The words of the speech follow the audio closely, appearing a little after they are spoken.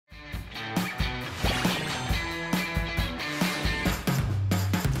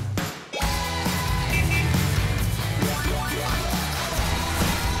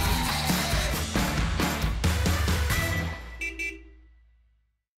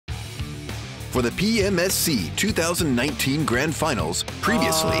for the PMSC 2019 Grand Finals,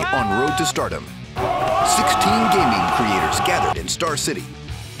 previously on Road to Stardom. 16 gaming creators gathered in Star City,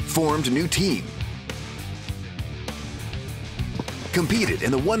 formed a new team, competed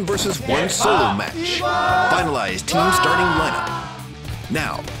in the 1 versus 1 solo match, finalized team starting lineup.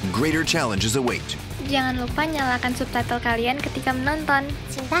 Now, greater challenges await. Jangan lupa nyalakan subtitle kalian ketika menonton.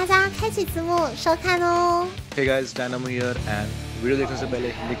 请大家开启字幕收看哦。 Hey guys, Dynamo here and video देखने से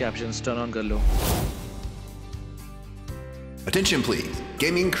पहले Hindi captions turn on कर लो। Attention please,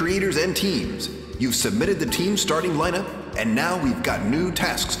 gaming creators and teams. You've submitted the team starting lineup and now we've got new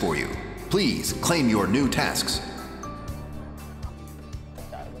tasks for you. Please claim your new tasks.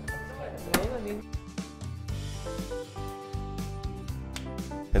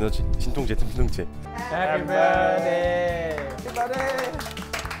 에너지 신동재 팀 Happy birthday Happy birthday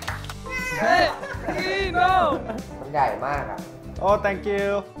เฮ้ยพี่โน่มันใหญ่มากอ่ะโอ้ thank you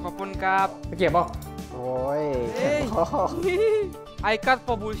ขอบคุณครับไปเก็บป่ะโอ้ย I cut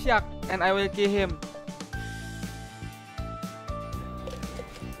for Bullshark and I will kill him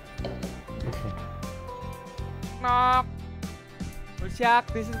knock Bullshark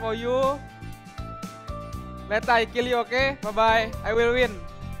this is for you let I kill you okay bye bye I will win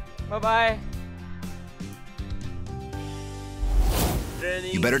bye bye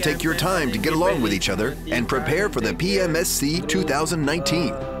You better take your time to get along with each other and prepare for the PMSC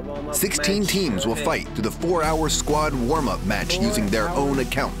 2019. 16 teams will fight through the 4-hour squad warm-up match using their own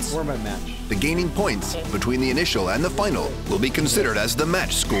accounts. The gaining points between the initial and the final will be considered as the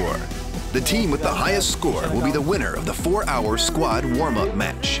match score. The team with the highest score will be the winner of the 4-hour squad warm-up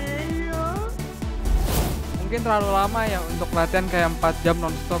match. Mungkin terlalu lama ya untuk latihan kayak 4 jam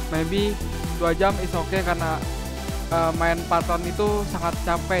non-stop. Maybe 2 jam is okay karena main 4 round itu sangat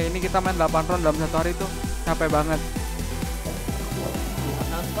capek. Ini kita main 8 round dalam 1 hari itu capek banget.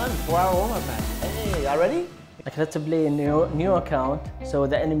 Sounds fun. 4-hour warm-up match. Hey, are ready? Like let's play a new account, so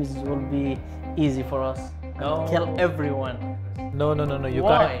the enemies will be easy for us. No. Kill everyone. No.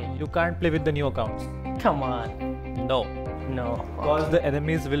 You can't play with the new accounts. Come on. No. Because the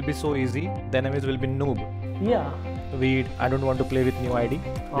enemies will be so easy. The enemies will be noob. Yeah. I don't want to play with new ID.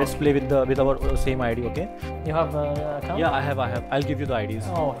 Let's play with our same ID, okay? You have an account? Yeah, I have. I'll give you the IDs.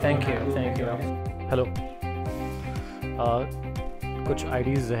 Oh, thank you. Hello. कुछ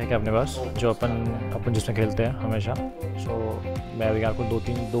IDs है क्या अपने पास जो अपन जिसमें खेलते हैं हमेशा? So मैं अभी आपको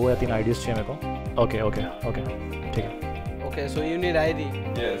 2 या 3 IDs चाहिए मेरे को. Okay. ठीक है. Okay, so you need ID.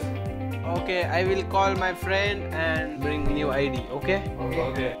 Yes. Okay, I will call my friend and bring new ID. Okay.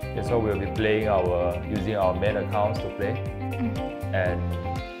 Yeah, so we'll be playing using our main accounts to play. And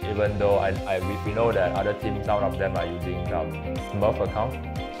even though we know that other teams, some of them are using Smurf account.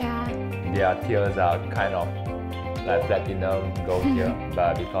 Yeah. Their tiers are kind of like platinum, gold tier.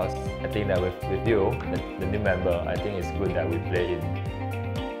 But because I think that with you, the new member, I think it's good that we play in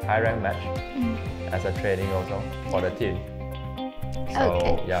high rank match as a training also for the team. So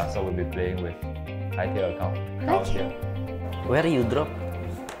Okay. yeah, so we'll be playing with high tier account. Okay. Where you drop?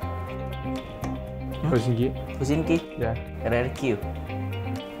 Helsinki? Yeah. Rare Q.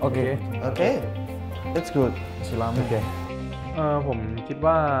 Okay. That's good ผมคิด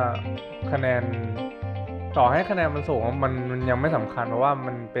ว่าคะแนนต่อให้คะแนนมันสูงมันยังไม่สำคัญเพราะว่า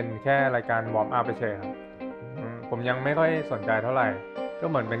มันเป็นแค่รายการวอร์มอัพเฉยๆครับผมยังไม่ค่อยสนใจเท่าไหร่ก็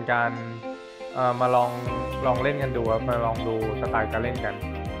เหมือนเป็นการมาลองเล่นกันดูครับมาลองดูสไตล์การเล่นกัน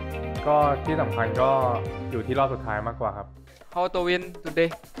ก็ที่สำคัญก็อยู่ที่รอบสุดท้ายมากกว่าครับ How to win today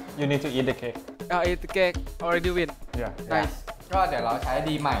You need to eat the cake eat the cake already win Yeah nice ก็เดี๋ยวเราใช้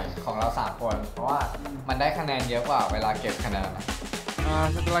ดีใหม่ของเรา3 คนเพราะว่ามันได้คะแนนเยอะกว่าเวลาเก็บคะแนน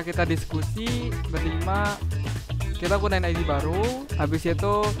setelah kita diskusi berlima kita gunain ID baru habis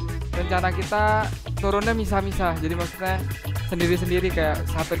itu rencana kita turunnya misah-misah jadi maksudnya sendiri-sendiri kayak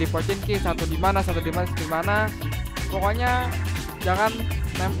satu di Pochinki, satu di mana, pokoknya jangan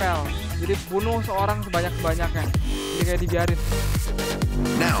nempel jadi bunuh seorang sebanyak-banyaknya jadi kayak dibiarin.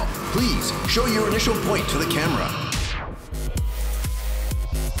 Now, please show your initial point to the camera.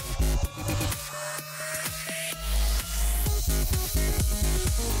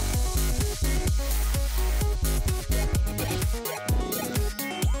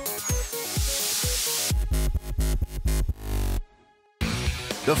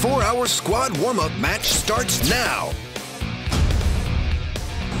 The 4-hour squad warm-up match starts now.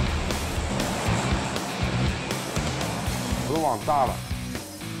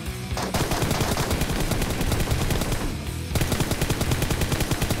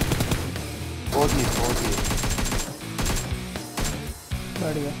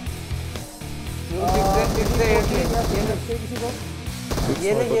 बढ़िया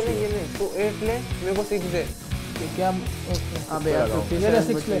ये ले तो 8 ले मेरे को 6 दे क्या अबे यार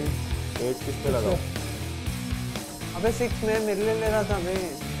 6 ले 8 किस पे लगाओ? अबे 6 में मेरे लिए ले रहा था मैं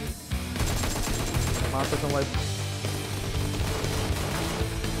वहाँ पे तुम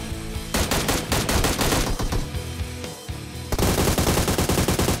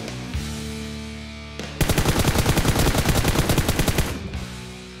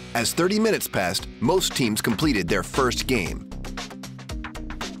As 30 minutes passed, most teams completed their first game.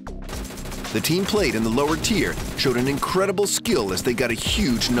 The team played in the lower tier showed an incredible skill as they got a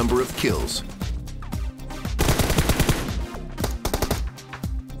huge number of kills.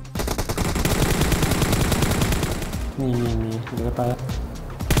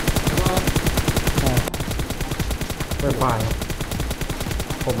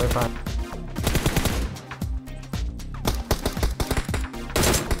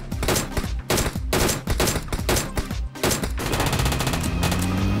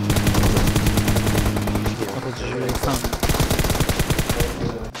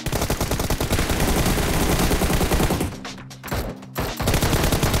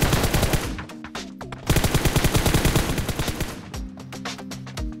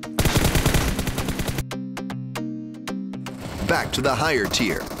 Back to the higher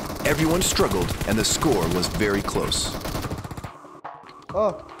tier. Everyone struggled and the score was very close.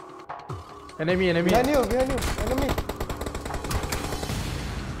 Oh, enemy behind you enemy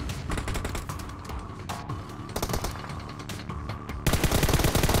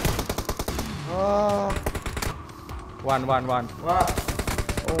one wow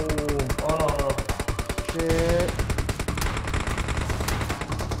oh no shit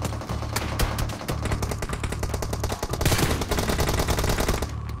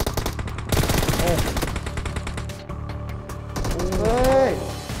hey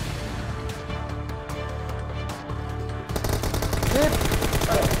shit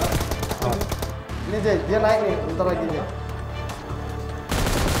ini dia naik nih bentar lagi nih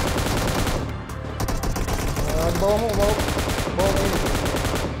bawa ini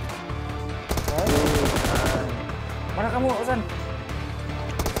mana kamu Osan?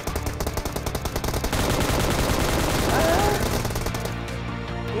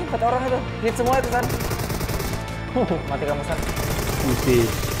 Ih, 4 orang itu hit semua itu San. Mati kamu San. Mati.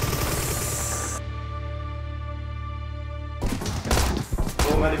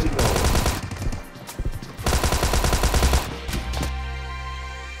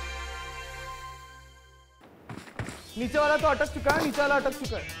 नीचे वाला तो अटक चुका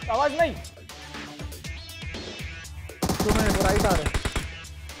है आवाज नहीं तुम्हें right आ रहे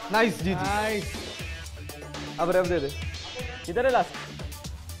नाइस जी नाइस अब रेव दे किधर है लास्ट?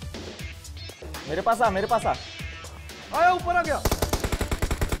 मेरे पास आ आया ऊपर आ गया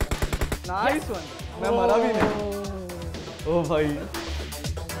नाइस वन मैं मरा भी नहीं ओ भाई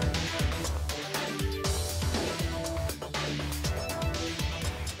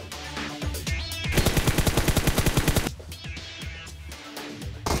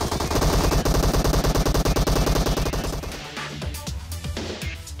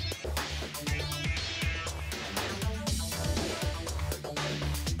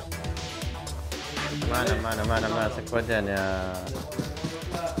Mana sekuatnya.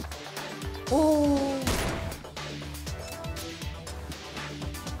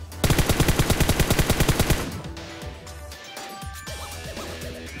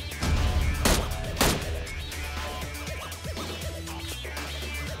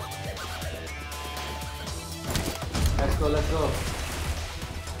 Let's go.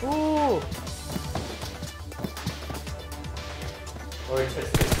 Oh, it's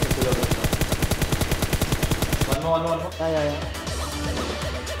One more. Yeah.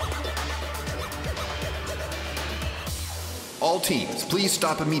 All teams, please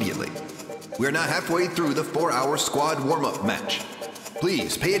stop immediately. We are now halfway through the 4-hour squad warm-up match.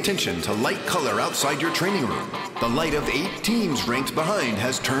 Please pay attention to light color outside your training room. The light of 8 teams ranked behind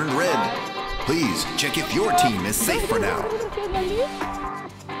has turned red. Please check if your team is safe for now.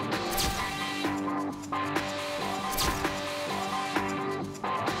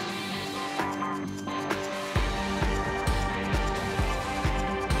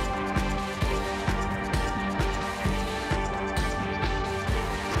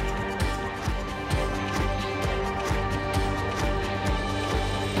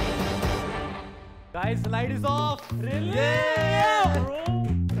 Guys, the light is off. Really? Yeah, bro.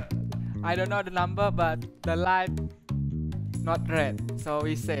 I don't know the number, but the light not red, so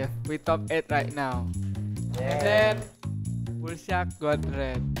we safe. We top 8 right now. Yeah. And then Bullshark got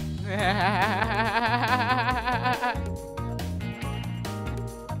red.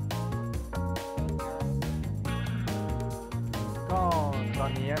 Gone.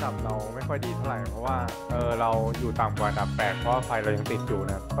 นี้อันดับเราไม่ค่อยดีเท่าไหร่เพราะว่าเราอยู่ต่ำกว่าอันดับ8เพราะว่าไฟเรายังติดอยู่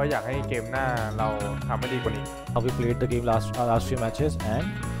นะก็อยากให้เกมหน้าเราทำให้ดีกว่านี้ How we played the game last few matches and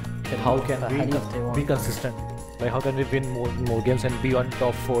how can we be consistent? Like how can we win more games and be on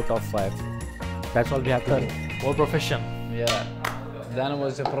top 4, top 5? That's all we have to do. More professional. Yeah, Dan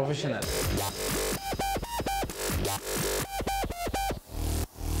was a professional.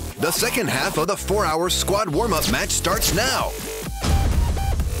 The second half of the 4-hour squad warm-up match starts now.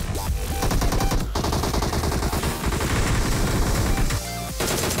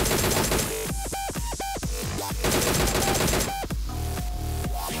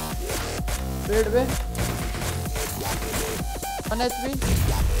 पेड़ पे 1 HP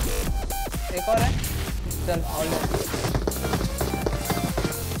एक और है चल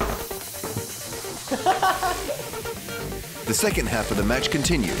The second half of the match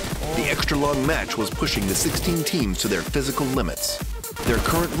continued. The extra-long match was pushing the 16 teams to their physical limits. Their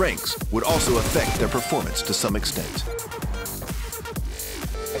current ranks would also affect their performance to some extent.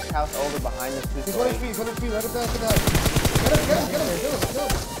 Next house over behind us. He's 1 HP, right up there, get him.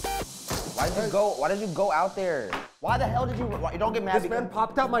 Why did you go out there? Why the hell did you don't get mad? This man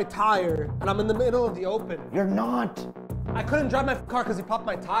popped out my tire, and I'm in the middle of the open. You're not. I couldn't drive my car because he popped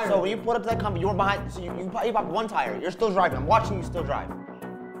my tire. So when you pulled up to that company, you were behind, so you popped 1 tire. You're still driving. I'm watching you still drive.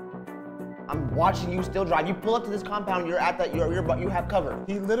 I'm watching you still drive. You pull up to this compound, you're at that, you have cover.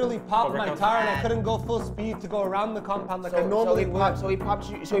 He literally popped my tire and I couldn't go full speed to go around the compound like I normally would. So he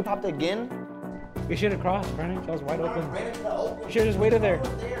popped again? You should have crossed, Brandon. That was wide open. You should have just waited there.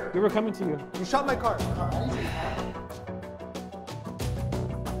 We were coming to you. You shot my car.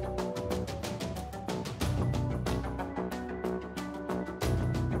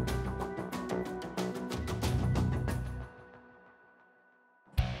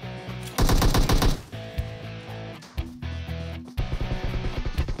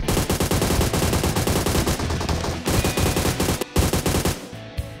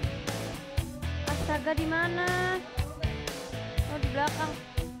 Astaga, di mana? Oh, di belakang.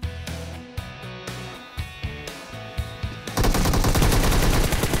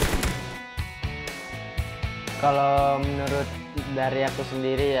 Kalau menurut dari aku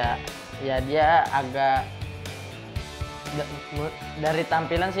sendiri ya dia agak dari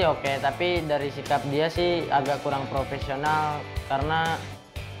tampilan sih oke, tapi dari sikap dia sih agak kurang profesional karena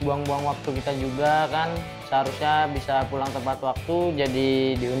buang-buang waktu kita juga kan, seharusnya bisa pulang tepat waktu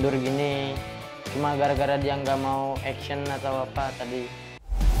jadi diundur gini. Cuma gara-gara dia nggak mau action atau apa tadi.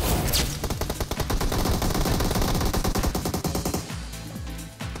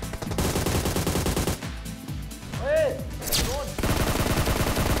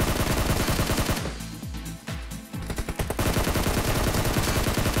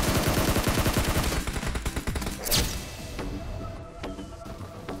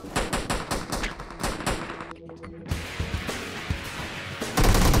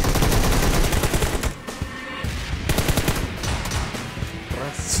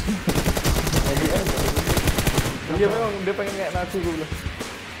 Dia memang dia pengen kayak Natsu gue bilang.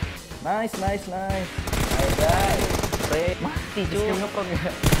 Nice. Nice guys. Mati cuy. Skill ngeprong ya.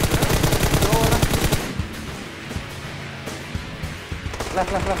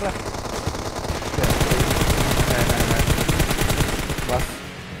 Left. Bas.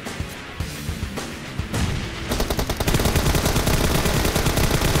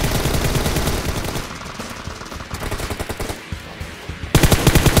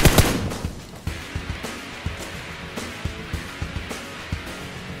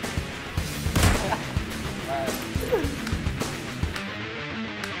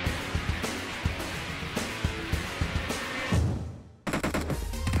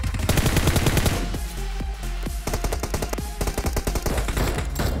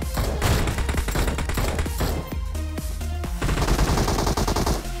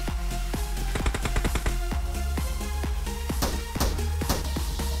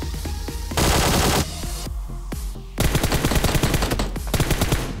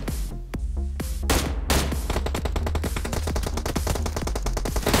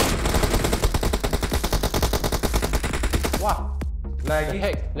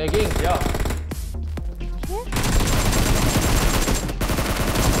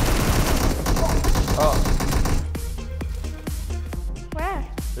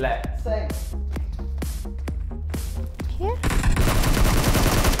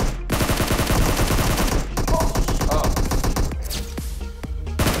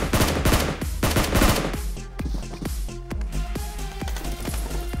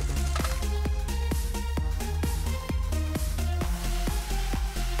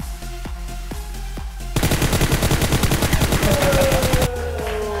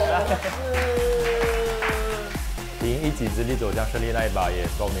 凭一己之力走向胜利那一把，也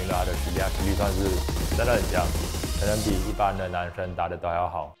说明了他的实力，他实力算是真的很强，可能比一般的男生打的都还要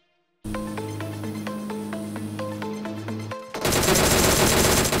好。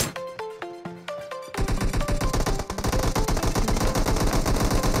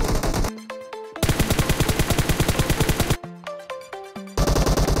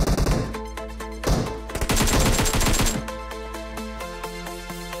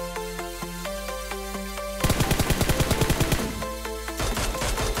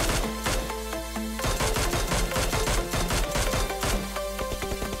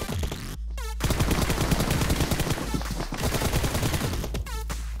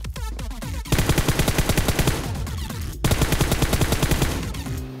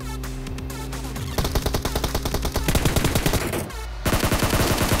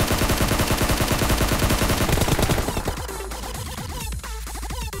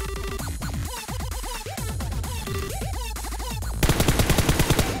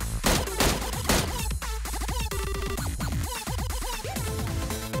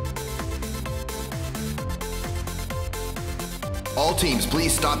All teams,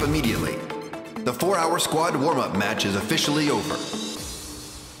 please stop immediately. The 4-hour squad warm-up match is officially over.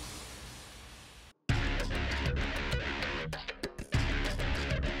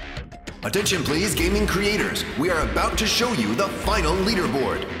 Attention please, gaming creators. We are about to show you the final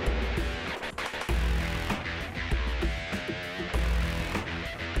leaderboard.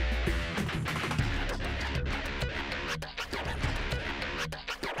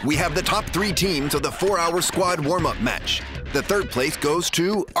 We have the top 3 teams of the 4-hour squad warm-up match. The third place goes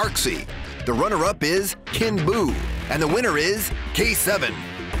to Arxie. The runner-up is Kinboo. And the winner is K7.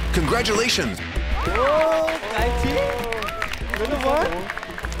 Congratulations! Oh, winner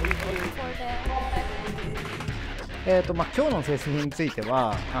今日の成績について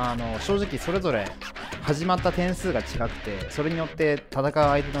は正直それぞれ始まった点数が違くて、それによって戦う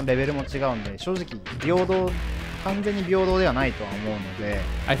相手のレベルも違うんで、正直完全に平等ではないとは思うので。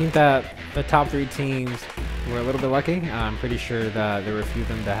I think that the top 3 teams were a little bit lucky. I'm pretty sure that there were a few of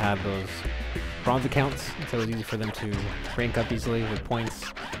them that had those bronze accounts, so it was easy for them to rank up easily with points.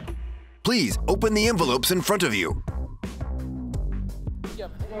 Please open the envelopes in front of you.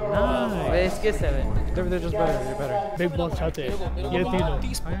 Nice. They're just better. You're better. Big boss out there.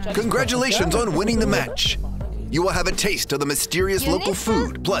 Congratulations on winning the match. You will have a taste of the mysterious local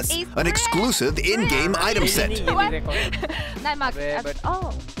food, plus an exclusive in-game item set. Night market.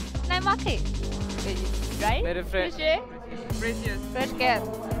 Oh, night market. Right? Very fresh. Fresh cat.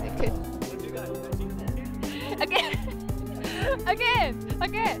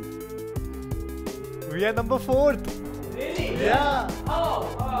 Again. We are number 4th. Yeah.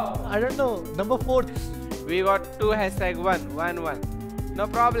 I don't know. Number 4th. We got 2 #1. No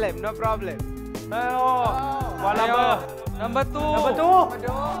problem. Number 2.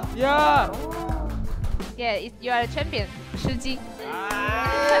 Yeah. Yeah, you are a champion. 吃鸡.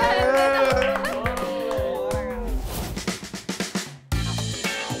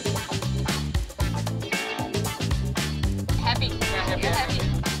 Happy.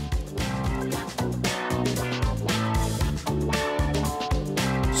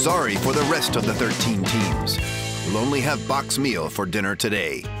 Sorry for the rest of the 13 teams. You'll only have box meal for dinner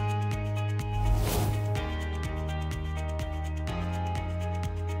today.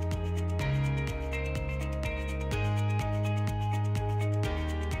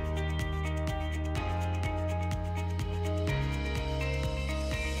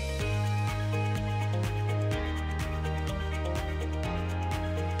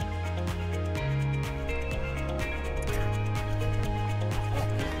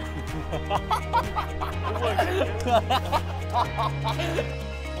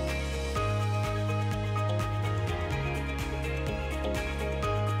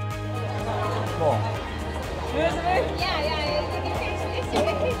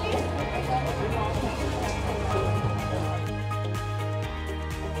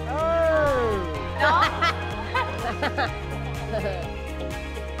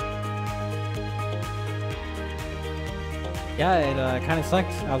 Yeah, it kind of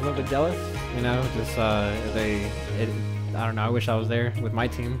sucked. I was a little bit jealous, you know. Just I don't know. I wish I was there with my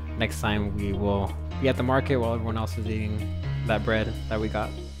team. Next time we will be at the market while everyone else is eating that bread that we got.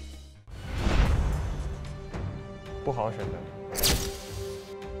 不好选的。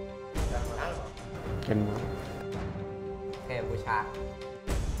บูชา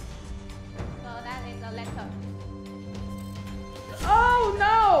So that is a letter. Oh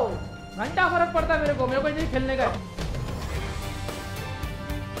no! घंटा फर्क पड़ता है मेरे को नहीं खेलने का.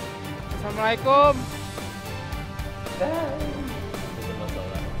 Assalamualaikum.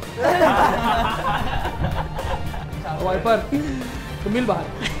 Wiper. Kemil bahan.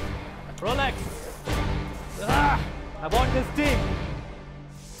 Rolex. I want this team.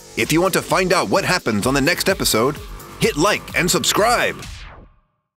 If you want to find out what happens on the next episode, hit like and subscribe.